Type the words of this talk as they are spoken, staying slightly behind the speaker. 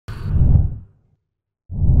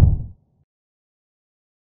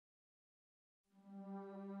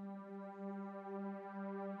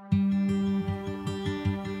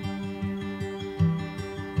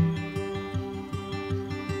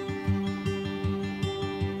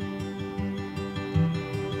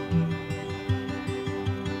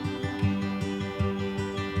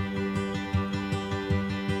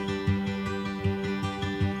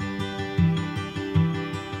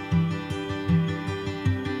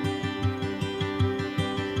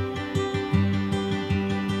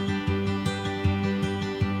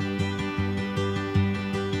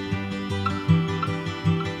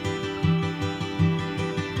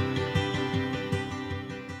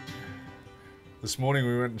This morning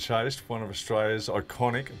we went and chased one of Australia's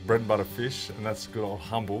iconic bread and butter fish, and that's the good old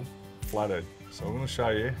humble flathead. So I'm going to show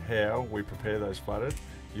you how we prepare those flathead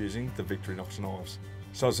using the Victorinox knives.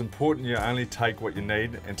 So it's important you only take what you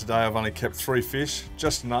need, and today I've only kept 3 fish,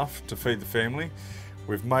 just enough to feed the family.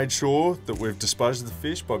 We've made sure that we've disposed of the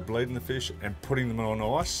fish by bleeding the fish and putting them on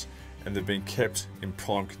ice, and they've been kept in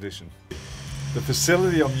prime condition. The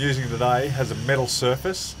facility I'm using today has a metal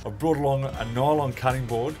surface. I've brought along a nylon cutting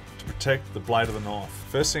board to protect the blade of the knife.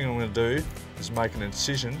 First thing I'm going to do is make an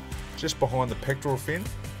incision just behind the pectoral fin.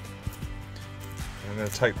 I'm going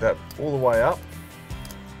to take that all the way up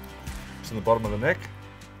to the bottom of the neck.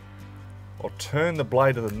 I'll turn the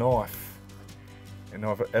blade of the knife, and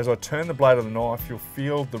as I turn the blade of the knife, you'll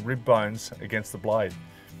feel the rib bones against the blade.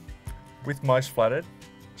 With most flathead,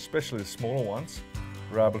 especially the smaller ones,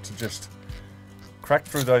 you're able to just crack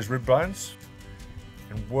through those rib bones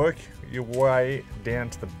and work your way down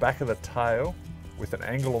to the back of the tail with an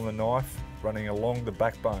angle on the knife running along the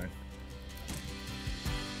backbone.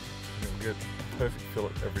 You'll get a perfect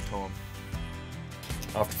fillet every time.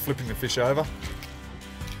 After flipping the fish over,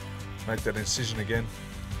 make that incision again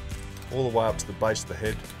all the way up to the base of the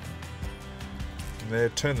head. And there,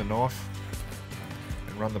 turn the knife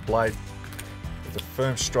and run the blade with a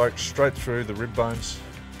firm stroke straight through the rib bones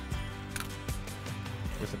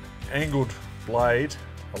with an angled blade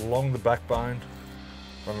along the backbone.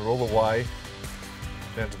 Run it all the way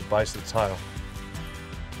down to the base of the tail.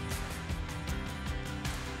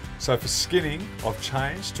 So for skinning, I've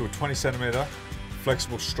changed to a 20cm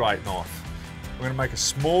flexible straight knife. I'm going to make a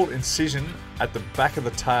small incision at the back of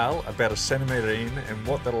the tail, about 1 centimetre in, and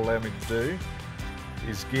what that'll allow me to do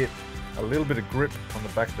is get a little bit of grip on the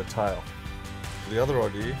back of the tail. The other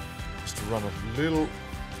idea is to run a little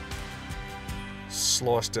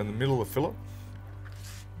slice down the middle of the fillet,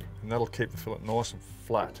 and that'll keep the fillet nice and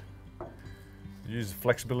flat. Use the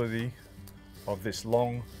flexibility of this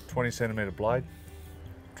long 20cm blade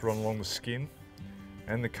to run along the skin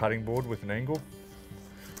and the cutting board with an angle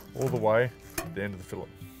all the way to the end of the fillet.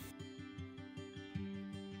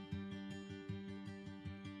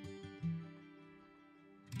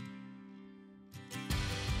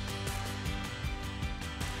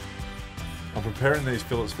 I'm preparing these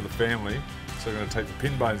fillets for the family, so I'm going to take the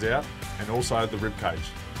pin bones out and also the rib cage.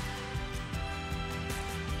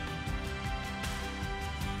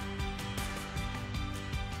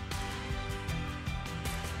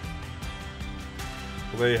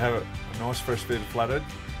 Well, there you have it, a nice fresh feed of flathead.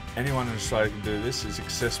 Anyone in Australia can do this. It's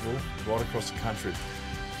accessible right across the country.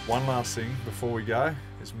 One last thing before we go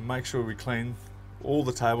is make sure we clean all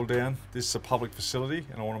the table down. This is a public facility,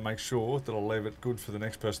 and I want to make sure that I'll leave it good for the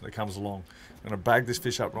next person that comes along. I'm going to bag this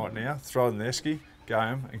fish up right now, throw it in the esky, go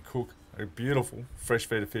home and cook a beautiful fresh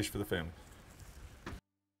feed of fish for the family.